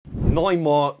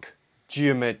9-mark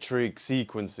geometric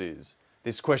sequences.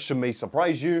 This question may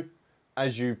surprise you.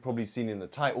 As you've probably seen in the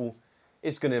title,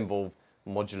 it's going to involve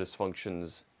modulus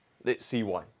functions. Let's see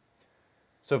why.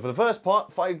 So for the first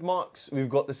part, 5 marks, we've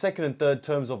got the second and third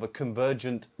terms of a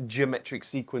convergent geometric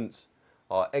sequence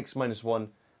are x minus 1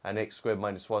 and x squared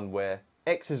minus 1, where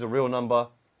x is a real number,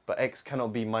 but x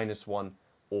cannot be minus 1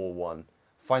 or 1.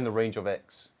 Find the range of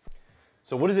x.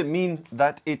 So what does it mean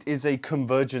that it is a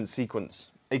convergent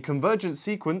sequence? A convergent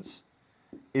sequence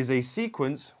is a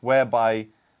sequence whereby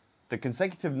the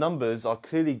consecutive numbers are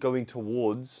clearly going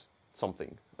towards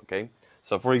something, okay?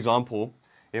 So for example,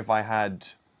 if I had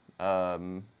 8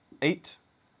 and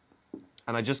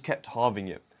I just kept halving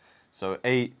it. So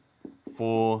 8,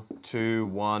 4, 2,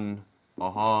 1,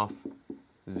 a half,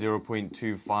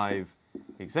 0.25,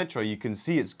 etc. You can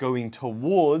see it's going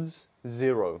towards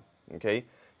 0, okay?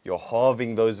 You're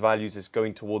halving those values, it's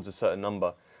going towards a certain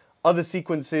number. Other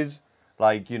sequences,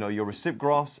 like, you know, your recip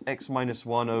graphs, x minus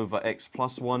 1 over x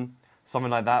plus 1,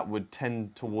 something like that would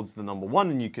tend towards the number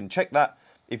 1, and you can check that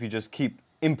if you just keep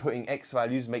inputting x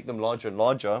values, make them larger and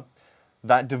larger,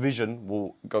 that division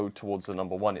will go towards the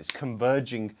number 1. It's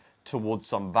converging towards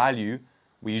some value.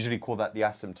 We usually call that the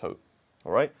asymptote,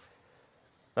 all right?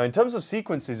 Now, in terms of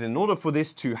sequences, in order for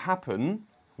this to happen,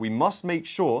 we must make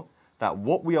sure that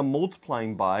what we are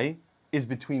multiplying by is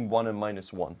between 1 and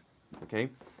minus 1,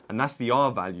 okay? And that's the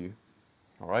R value,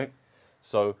 all right?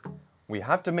 So we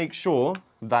have to make sure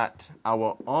that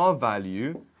our R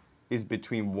value is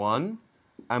between 1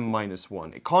 and minus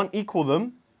 1. It can't equal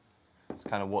them. That's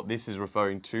kind of what this is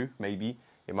referring to, maybe.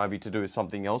 It might be to do with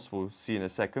something else. We'll see in a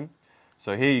second.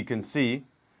 So here you can see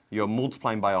you're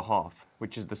multiplying by a half,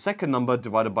 which is the second number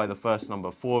divided by the first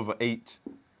number, 4 over 8.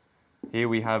 Here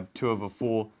we have 2 over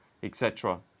 4,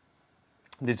 etc.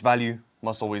 This value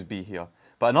must always be here.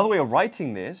 But another way of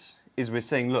writing this is we're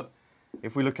saying, look,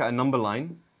 if we look at a number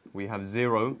line, we have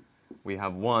 0, we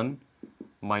have 1,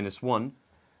 minus 1.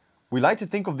 We like to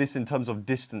think of this in terms of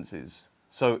distances.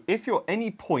 So if you're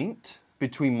any point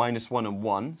between minus 1 and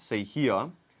 1, say here,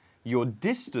 your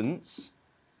distance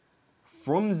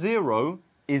from 0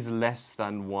 is less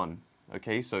than 1.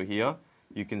 Okay, so here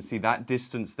you can see that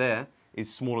distance there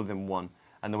is smaller than 1.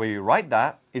 And the way we write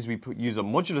that is we use a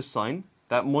modulus sign.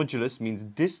 That modulus means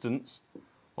distance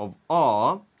of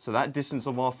r, so that distance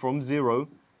of r from 0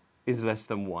 is less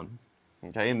than 1.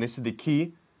 Okay, and this is the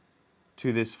key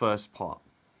to this first part.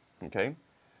 Okay,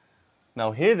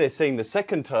 now here they're saying the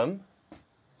second term,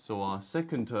 so our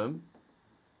second term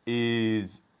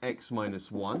is x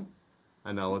minus 1,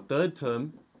 and our third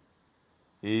term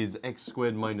is x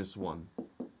squared minus 1.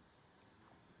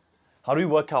 How do we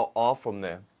work out r from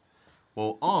there?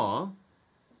 Well, r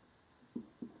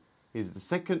is the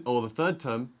second or the third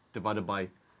term divided by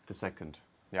the second.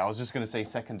 Yeah, I was just going to say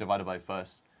second divided by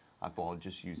first. I thought I'll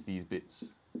just use these bits,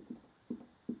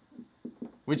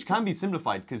 which can be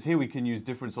simplified because here we can use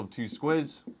difference of 2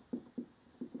 squares.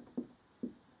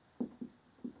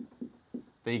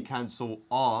 They cancel.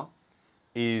 R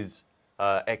is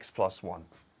x plus 1.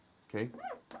 Okay.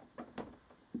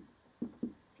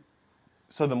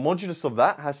 So the modulus of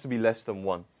that has to be less than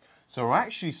 1. So we're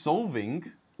actually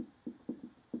solving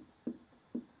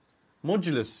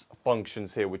modulus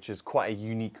functions here, which is quite a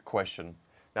unique question.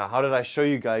 Now, how did I show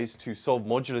you guys to solve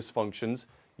modulus functions?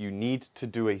 You need to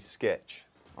do a sketch,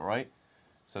 all right?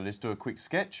 So let's do a quick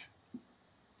sketch.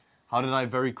 How did I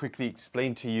very quickly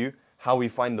explain to you how we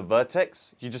find the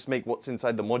vertex? You just make what's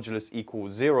inside the modulus equal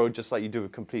 0, just like you do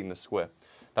with completing the square.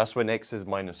 That's when x is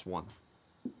minus 1.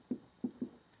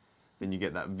 Then you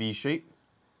get that V shape.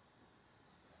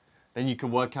 Then you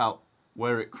can work out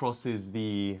where it crosses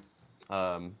the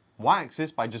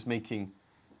y-axis by just making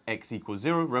x equals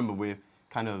 0. Remember, we're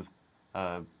kind of,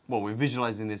 we're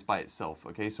visualizing this by itself,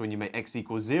 okay? So when you make x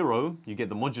equals 0, you get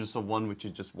the modulus of 1, which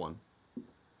is just 1.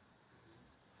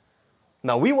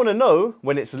 Now, we want to know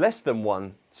when it's less than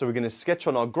 1. So we're going to sketch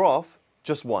on our graph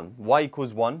just 1. Y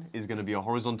equals 1 is going to be a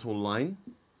horizontal line,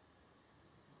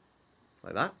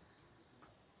 like that.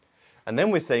 And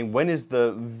then we're saying when is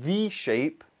the V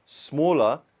shape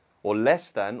smaller or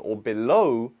less than or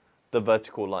below the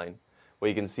vertical line, where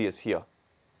you can see it's here.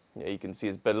 Yeah, you can see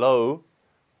it's below,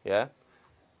 yeah,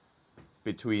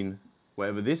 between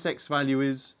whatever this x value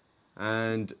is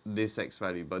and this x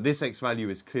value. But this x value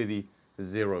is clearly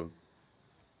 0.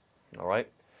 All right?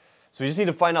 So we just need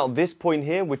to find out this point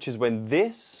here, which is when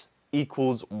this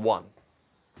equals 1.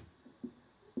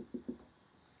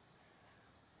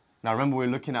 Now remember, we're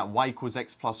looking at y equals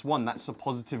x plus 1. That's a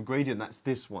positive gradient. That's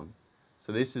this one.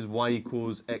 So this is y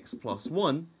equals x plus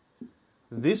 1.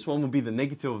 This one will be the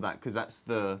negative of that because that's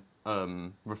the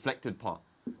reflected part.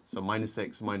 So minus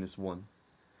x minus 1.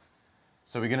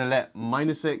 So we're going to let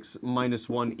minus x minus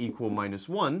 1 equal minus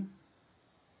 1.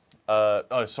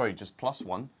 Oh, sorry, just plus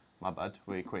 1. My bad.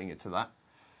 We're equating it to that.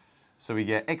 So we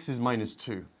get x is minus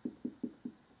 2.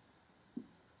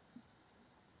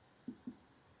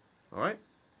 All right?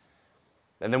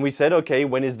 And then we said, okay,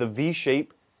 when is the V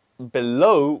shape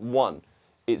below 1?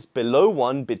 It's below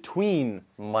 1 between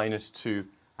minus 2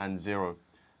 and 0.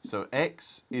 So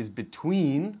x is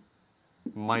between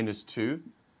minus 2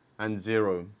 and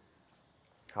 0.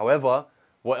 However,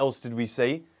 what else did we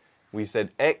say? We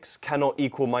said x cannot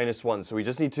equal minus 1. So we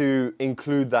just need to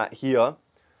include that here.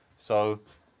 So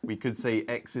we could say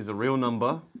x is a real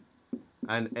number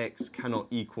and x cannot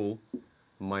equal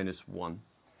minus 1.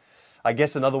 I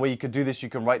guess another way you could do this, you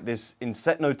can write this in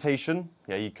set notation.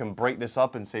 Yeah, you can break this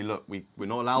up and say, look, we're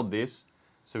not allowed this.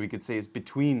 So we could say it's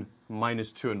between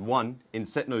minus 2 and 1. In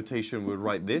set notation, we'll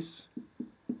write this.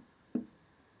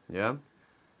 Yeah.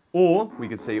 Or we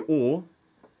could say or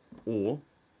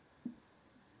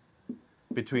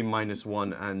between minus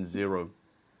 1 and 0.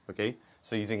 Okay.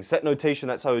 So using set notation,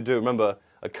 that's how we do it. Remember,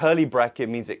 a curly bracket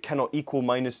means it cannot equal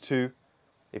minus 2.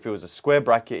 If it was a square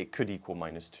bracket, it could equal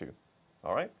minus 2.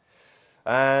 All right.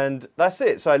 And that's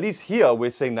it. So at least here we're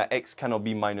saying that x cannot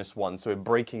be minus 1. So we're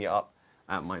breaking it up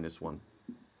at minus 1.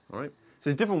 All right. So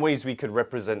there's different ways we could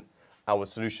represent our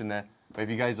solution there. But if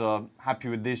you guys are happy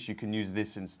with this, you can use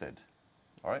this instead.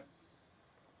 All right.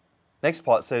 Next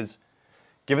part says,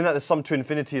 given that the sum to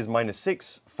infinity is minus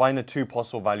 6, find the two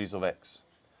possible values of x.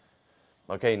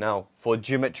 Okay, now for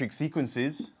geometric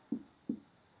sequences,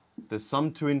 the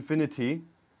sum to infinity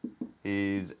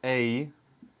is a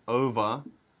over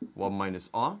 1 minus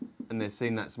r, and they're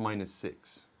saying that's minus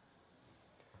 6.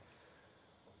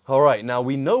 All right, now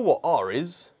we know what r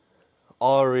is.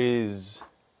 R is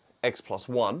x plus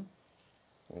 1.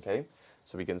 Okay,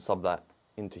 so we can sub that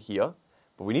into here.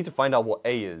 But we need to find out what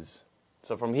a is.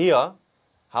 So from here,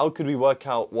 how could we work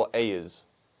out what a is?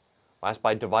 Well, that's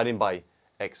by dividing by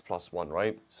x plus 1,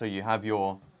 right? So you have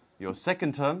your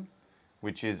second term,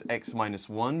 which is x minus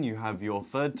 1. You have your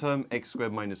third term, x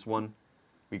squared minus 1.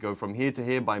 We go from here to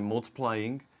here by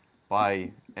multiplying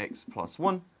by x plus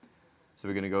 1. So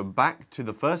we're going to go back to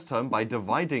the first term by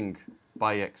dividing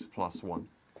by x plus 1,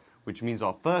 which means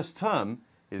our first term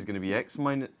is going to be x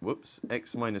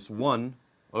minus 1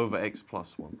 over x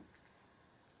plus 1.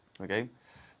 Okay,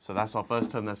 so that's our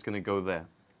first term that's going to go there.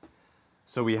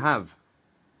 So we have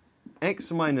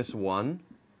x minus 1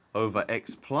 over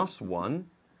x plus 1,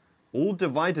 all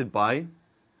divided by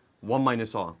 1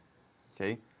 minus r.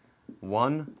 Okay,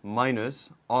 1 minus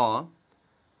r,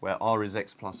 where r is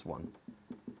x plus 1.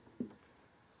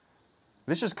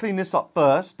 Let's just clean this up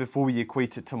first before we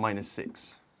equate it to minus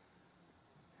 6.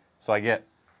 So I get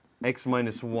x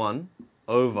minus 1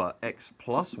 over x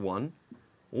plus 1,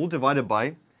 all divided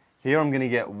by, here I'm going to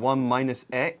get 1 minus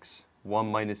x,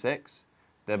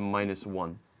 then minus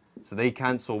 1. So they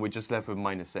cancel, we're just left with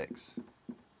minus x.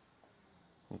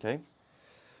 Okay?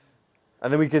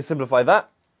 And then we can simplify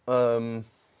that. I'm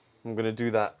going to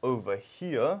do that over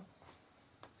here.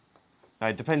 Now,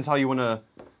 it depends how you want to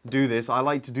do this. I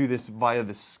like to do this via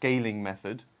the scaling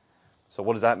method. So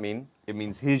what does that mean? It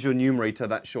means here's your numerator,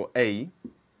 that's your a.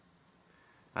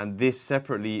 And this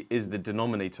separately is the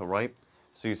denominator, right?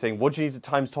 So you're saying, what do you need to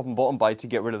times top and bottom by to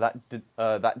get rid of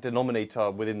that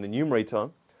denominator within the numerator?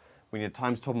 We need to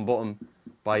times top and bottom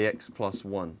by x plus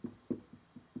 1.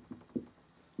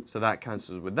 So that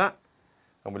cancels with that.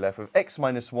 And we're left with x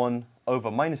minus 1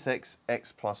 over minus x,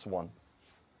 x plus 1.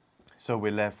 So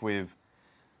we're left with,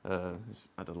 let's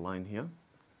add a line here.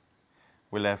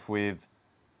 We're left with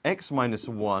x minus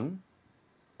 1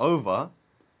 over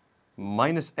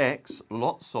minus x,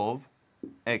 lots of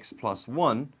x plus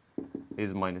 1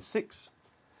 is minus 6.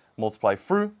 Multiply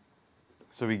through.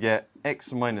 So we get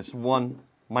x minus 1,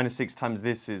 minus 6 times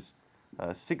this is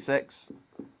 6x,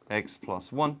 x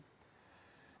plus 1.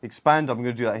 Expand, I'm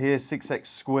going to do that here, 6x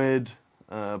squared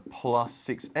plus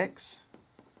 6x.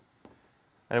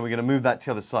 And then we're going to move that to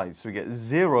the other side. So we get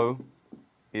 0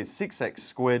 is 6x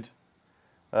squared.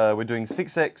 We're doing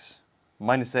 6x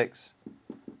minus x,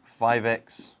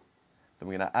 5x. Then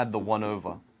we're going to add the 1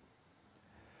 over.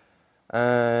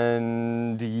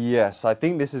 And yes, I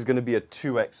think this is going to be a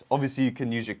 2x. Obviously, you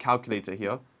can use your calculator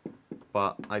here.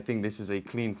 But I think this is a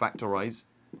clean factorize.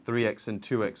 3x and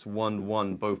 2x, 1,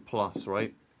 1, both plus,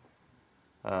 right?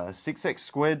 6x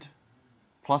squared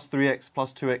plus 3x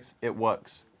plus 2x, it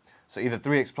works. So either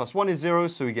 3x plus 1 is 0,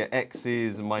 so we get x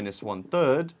is minus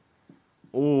 1/3,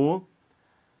 or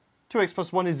 2x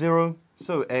plus 1 is 0,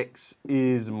 so x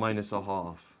is minus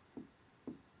 1/2.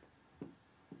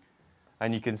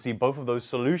 And you can see both of those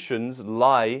solutions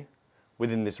lie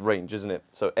within this range, isn't it?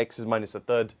 So x is minus a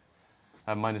third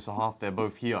and minus a half, they're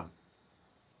both here.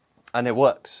 And it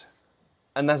works.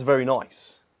 And that's very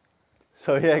nice.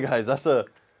 So yeah, guys, that's a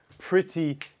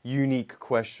pretty unique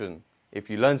question. If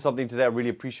you learned something today, I really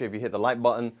appreciate if you hit the like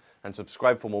button and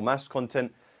subscribe for more maths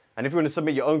content. And if you want to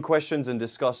submit your own questions and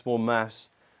discuss more maths,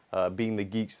 being the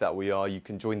geeks that we are, you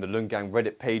can join the Lung Gang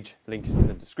Reddit page. Link is in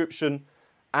the description.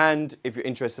 And if you're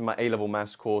interested in my A-level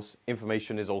maths course,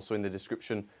 information is also in the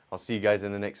description. I'll see you guys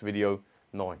in the next video.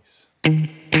 Nice.